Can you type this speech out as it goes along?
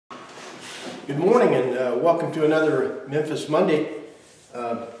Good morning and welcome to another Memphis Monday.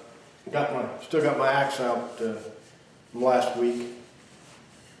 Still got my axe out from last week.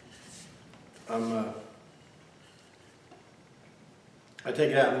 I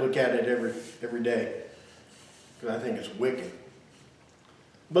take it out and look at it every day because I think it's wicked.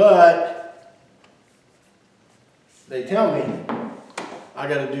 But they tell me I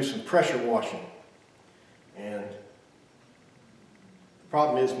got to do some pressure washing, and the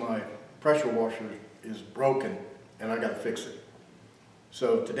problem is my pressure washer is broken and I got to fix it.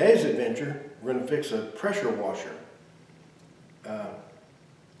 So today's adventure, we're going to fix a pressure washer.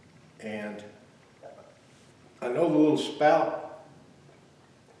 And I know the little spout,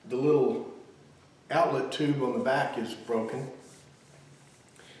 the little outlet tube on the back is broken.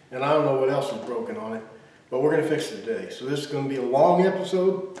 And I don't know what else is broken on it, but we're going to fix it today. So this is going to be a long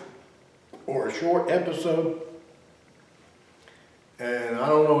episode or a short episode. And I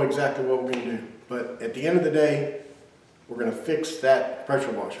don't know exactly what we're going to do, but at the end of the day, we're going to fix that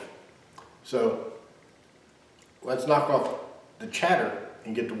pressure washer. So let's knock off the chatter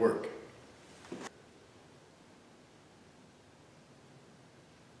and get to work.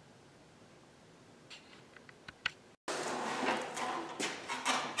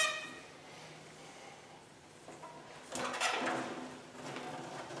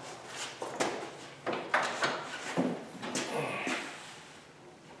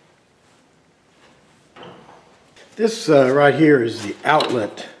 This right here is the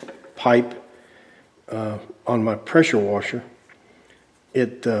outlet pipe on my pressure washer.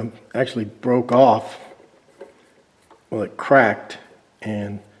 It actually broke off. Well, it cracked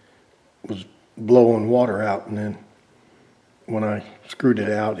and was blowing water out, and then when I screwed it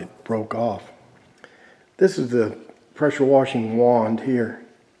out, it broke off. This is the pressure washing wand here,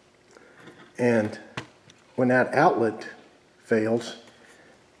 and when that outlet fails,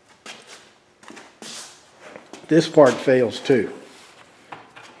 this part fails too.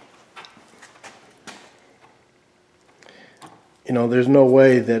 You know, there's no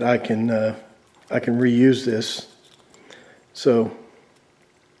way that I can reuse this. So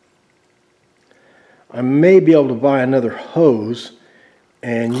I may be able to buy another hose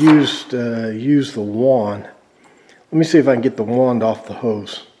and use the wand. Let me see if I can get the wand off the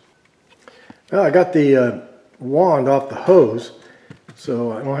hose. Well, I got the wand off the hose,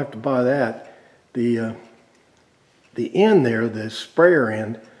 so I don't have to buy that. The end there, the sprayer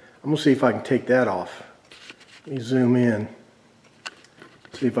end, I'm going to see if I can take that off. Let me zoom in,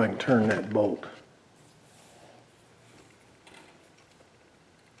 see if I can turn that bolt.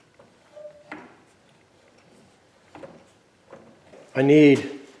 I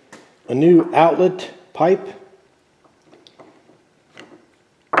need a new outlet pipe,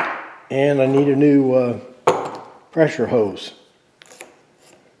 and I need a new pressure hose.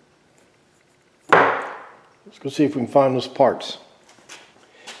 Let's go see if we can find those parts.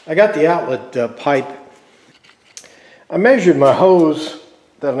 I got the outlet pipe. I measured my hose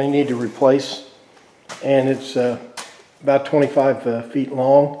that I need to replace, and it's about 25 feet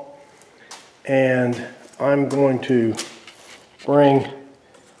long. And I'm going to bring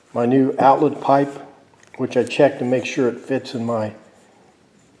my new outlet pipe, which I checked to make sure it fits in my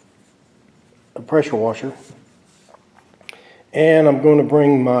pressure washer. And I'm going to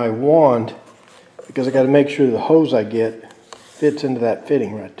bring my wand, because I got to make sure the hose I get fits into that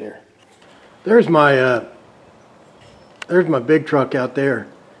fitting right there. There's my big truck out there.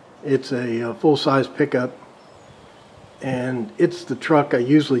 It's a full-size pickup, and it's the truck I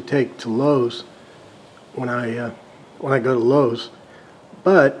usually take to Lowe's when I go to Lowe's.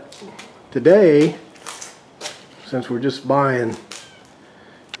 But today, since we're just buying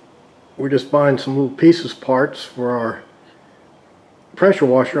some little pieces parts for our pressure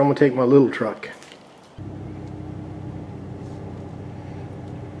washer, I'm gonna take my little truck.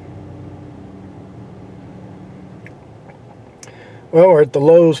 Well, we're at the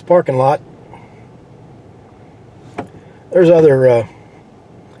Lowe's parking lot. There's other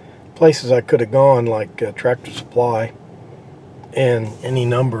places I could have gone, like Tractor Supply and any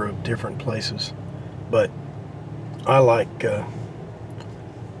number of different places, but I like to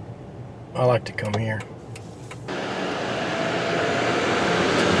come here.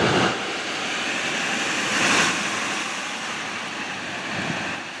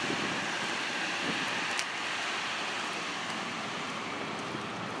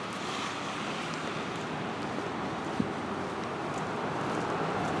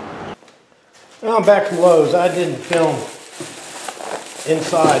 Well, I'm back from Lowe's. I didn't film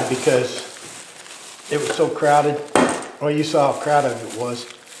inside because it was so crowded. Well, you saw how crowded it was.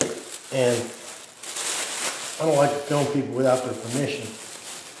 And I don't like to film people without their permission.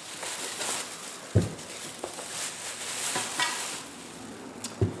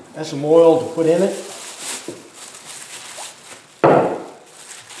 Has some oil to put in it.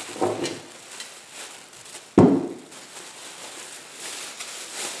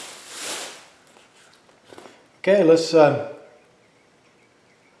 Okay, let's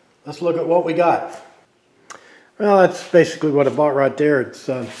look at what we got. Well, that's basically what I bought right there. It's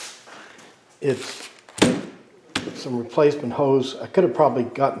some replacement hose. I could have probably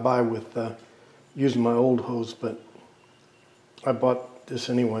gotten by with using my old hose, but I bought this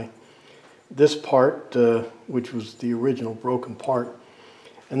anyway. This part, which was the original broken part.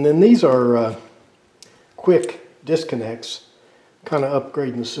 And then these are quick disconnects, kind of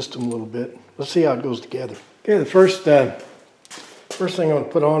upgrading the system a little bit. Let's see how it goes together. Okay, the first thing I'm going to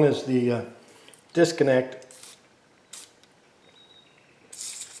put on is the disconnect,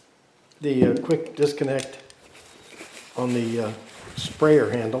 the quick disconnect on the sprayer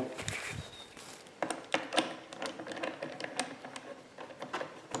handle.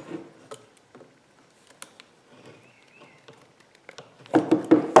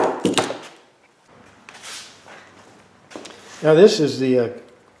 Now this is the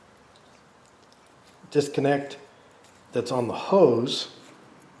disconnect that's on the hose.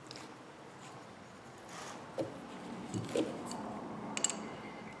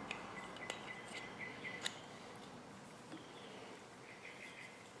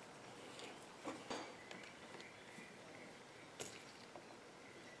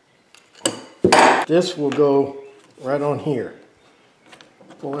 This will go right on here.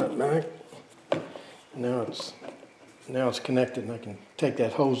 Pull that back. Now it's connected and I can take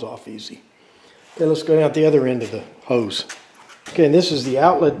that hose off easy. Okay, let's go down at the other end of the hose. Okay, and this is the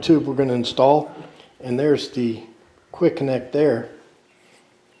outlet tube we're going to install, and there's the quick connect there.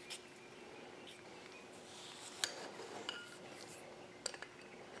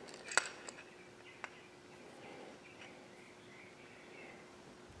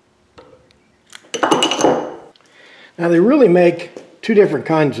 Now they really make two different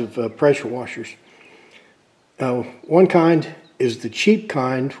kinds of pressure washers. One kind is the cheap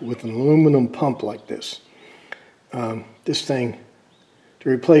kind with an aluminum pump like this. This thing, to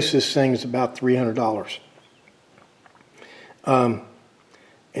replace this thing, is about $300. And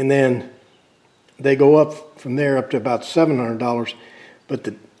then they go up from there up to about $700. But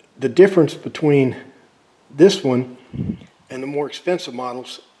the difference between this one and the more expensive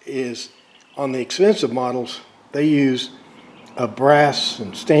models is, on the expensive models, they use brass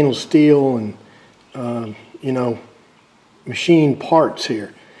and stainless steel and you know, machine parts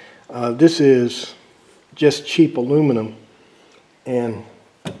here. This is just cheap aluminum, and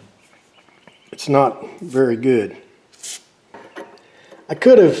it's not very good. I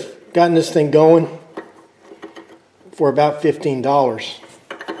could have gotten this thing going for about $15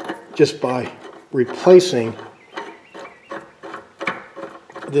 just by replacing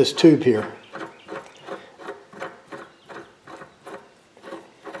this tube here.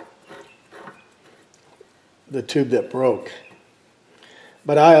 The tube that broke.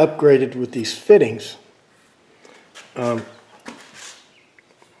 But I upgraded with these fittings. I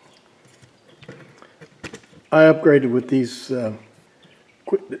upgraded with these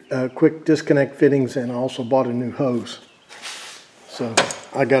quick disconnect fittings, and I also bought a new hose. So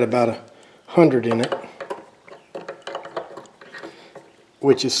I got about 100 in it,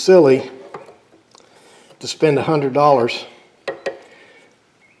 which is silly to spend $100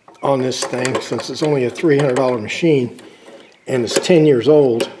 on this thing, since it's only a $300 machine and it's 10 years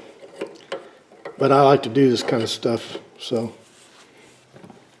old. But I like to do this kind of stuff, so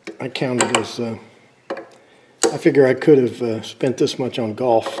I counted as I figure I could have spent this much on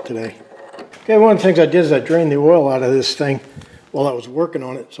golf today. Okay, one of the things I did is I drained the oil out of this thing while I was working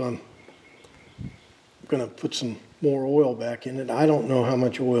on it, so I'm going to put some more oil back in it. I don't know how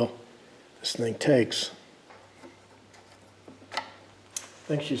much oil this thing takes.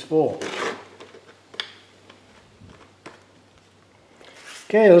 I think she's full.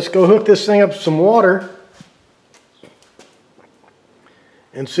 Okay, let's go hook this thing up with some water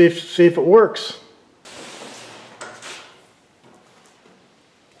and see if it works.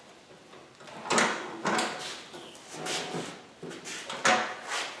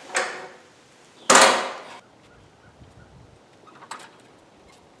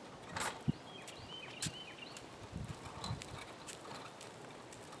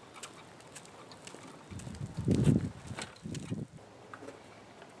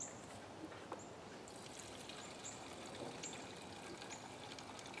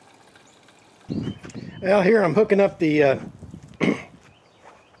 Well, here I'm hooking up the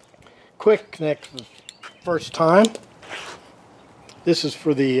quick connect for the first time. This is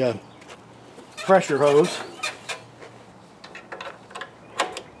for the pressure hose.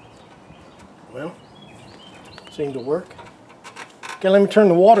 seem to work. Okay, let me turn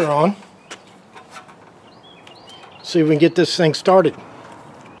the water on. See if we can get this thing started.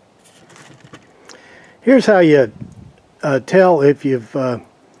 Here's how you tell if you've got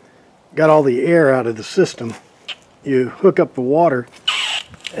all the air out of the system. You hook up the water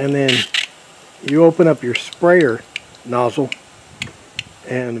and then you open up your sprayer nozzle,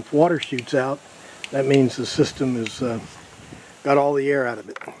 and if water shoots out, that means the system has got all the air out of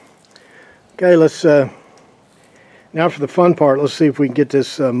it. Okay, let's now for the fun part. Let's see if we can get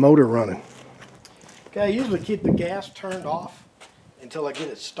this motor running. Okay, I usually keep the gas turned off until I get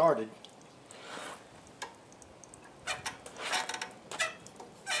it started.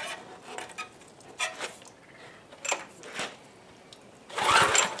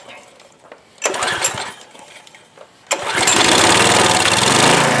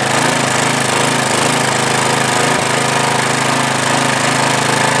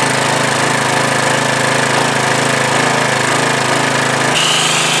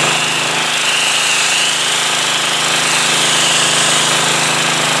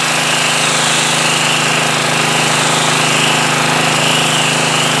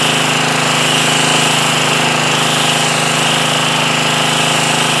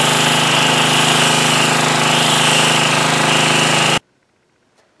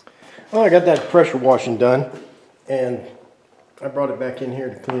 Well, I got that pressure washing done, and I brought it back in here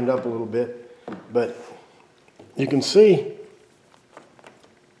to clean it up a little bit, but you can see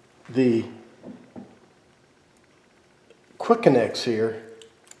the quick connects here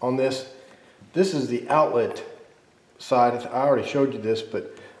on this. This is the outlet side. I already showed you this,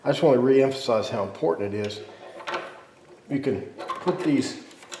 but I just want to re-emphasize how important it is. You can put these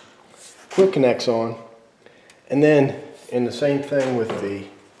quick connects on, and then in the same thing with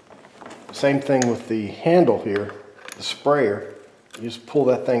the handle here, the sprayer, you just pull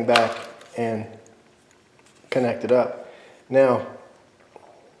that thing back and connect it up. Now,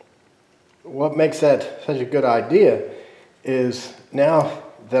 what makes that such a good idea is now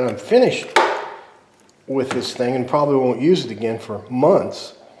that I'm finished with this thing and probably won't use it again for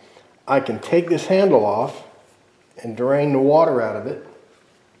months, I can take this handle off and drain the water out of it.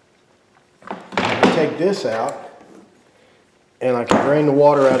 I can take this out and I can drain the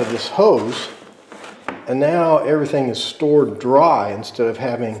water out of this hose, and now everything is stored dry instead of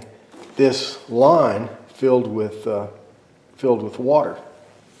having this line filled with water.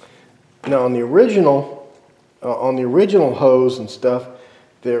 Now on the original hose and stuff,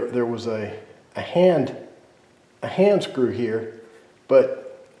 there was a hand screw here,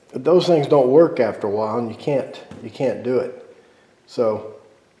 but those things don't work after a while, and you can't do it. So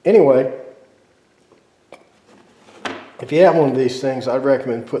anyway, if you have one of these things, I'd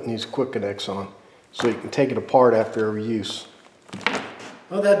recommend putting these quick connects on so you can take it apart after every use.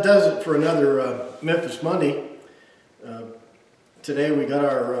 Well, that does it for another Memphis Monday. Today we got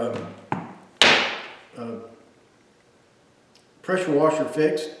our pressure washer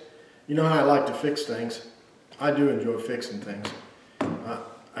fixed. You know how I like to fix things. I do enjoy fixing things.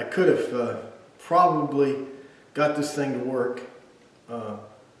 I could have probably got this thing to work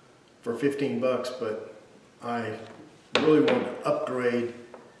for 15 bucks, but I really wanted to upgrade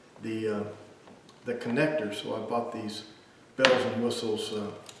the connectors, so I bought these bells and whistles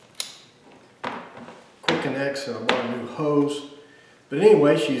quick connects, and I bought a new hose. But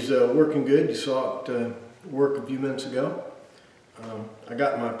anyway, she's working good. You saw it work a few minutes ago. I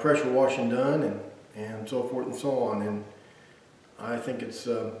got my pressure washing done and so forth and so on, and I think it's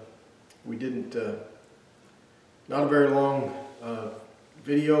we didn't not a very long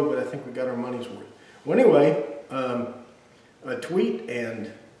video, but I think we got our money's worth. Well, anyway, a tweet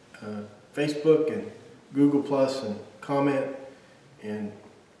and Facebook and Google Plus and comment and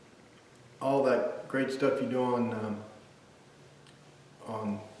all that great stuff you do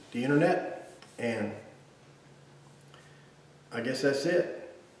on the internet, and I guess that's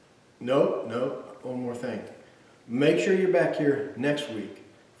it. No, one more thing. Make sure you're back here next week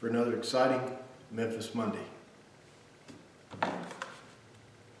for another exciting Memphis Monday.